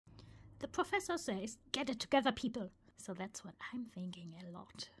The professor says, get it together, people. So that's what I'm thinking a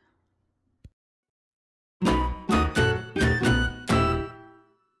lot.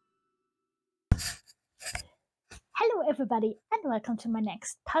 Hello everybody and welcome to my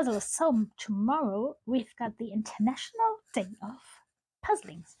next puzzle. So tomorrow we've got the International Day of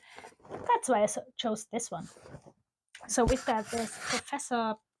Puzzling. That's why I chose this one. So we've got this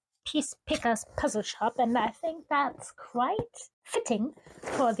Professor Piece Picker's puzzle shop, and I think that's quite fitting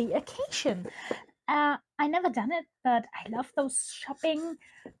for the occasion. I never done it, but I love those shopping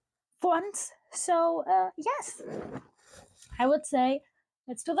ones. So yes, I would say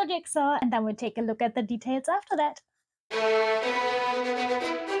let's do the jigsaw and then we'll take a look at the details after that.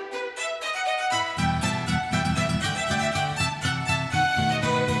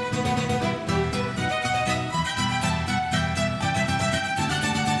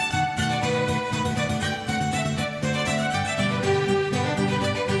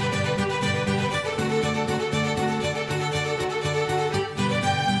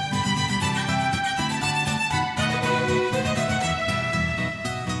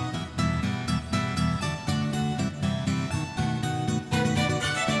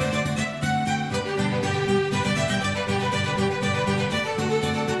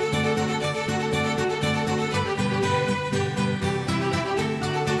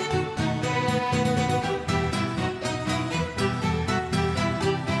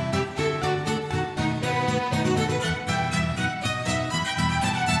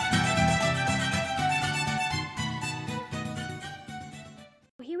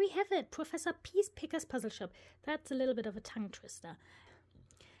 Here we have it, Professor Piece Picker's puzzle shop. That's a little bit of a tongue twister.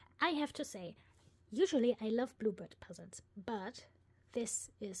 I have to say, usually I love Bluebird puzzles, but this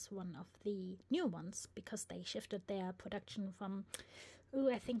is one of the new ones because they shifted their production from,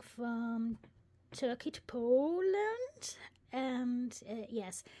 I think from Turkey to Poland. And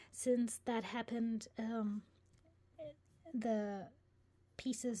yes, since that happened, the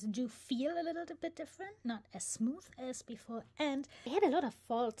pieces do feel a little bit different, not as smooth as before, and they had a lot of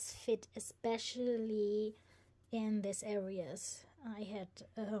false fit, especially in these areas. I had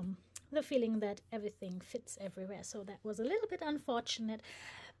the feeling that everything fits everywhere, so that was a little bit unfortunate,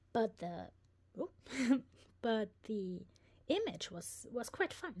 but the but the image was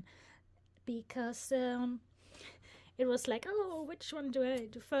quite fun because it was like, oh, which one do I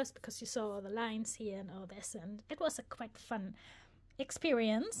do first, because you saw all the lines here and all this, and it was a quite fun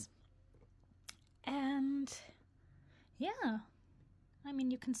experience. And yeah, I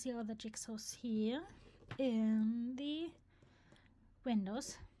mean, you can see all the jigsaws here in the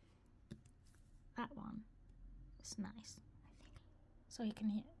windows. That one is nice, I think. So you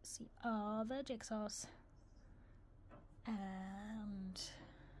can see all the jigsaws, and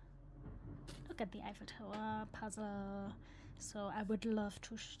look at the Eiffel Tower puzzle. So I would love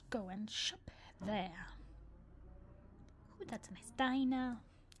to go and shop there. That's a nice diner.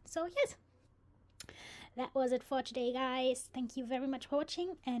 So yes, that was it for today, guys. Thank you very much for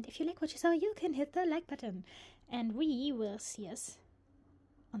watching, and if you like what you saw, you can hit the like button, and we will see us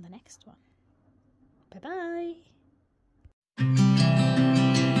on the next one. Bye bye.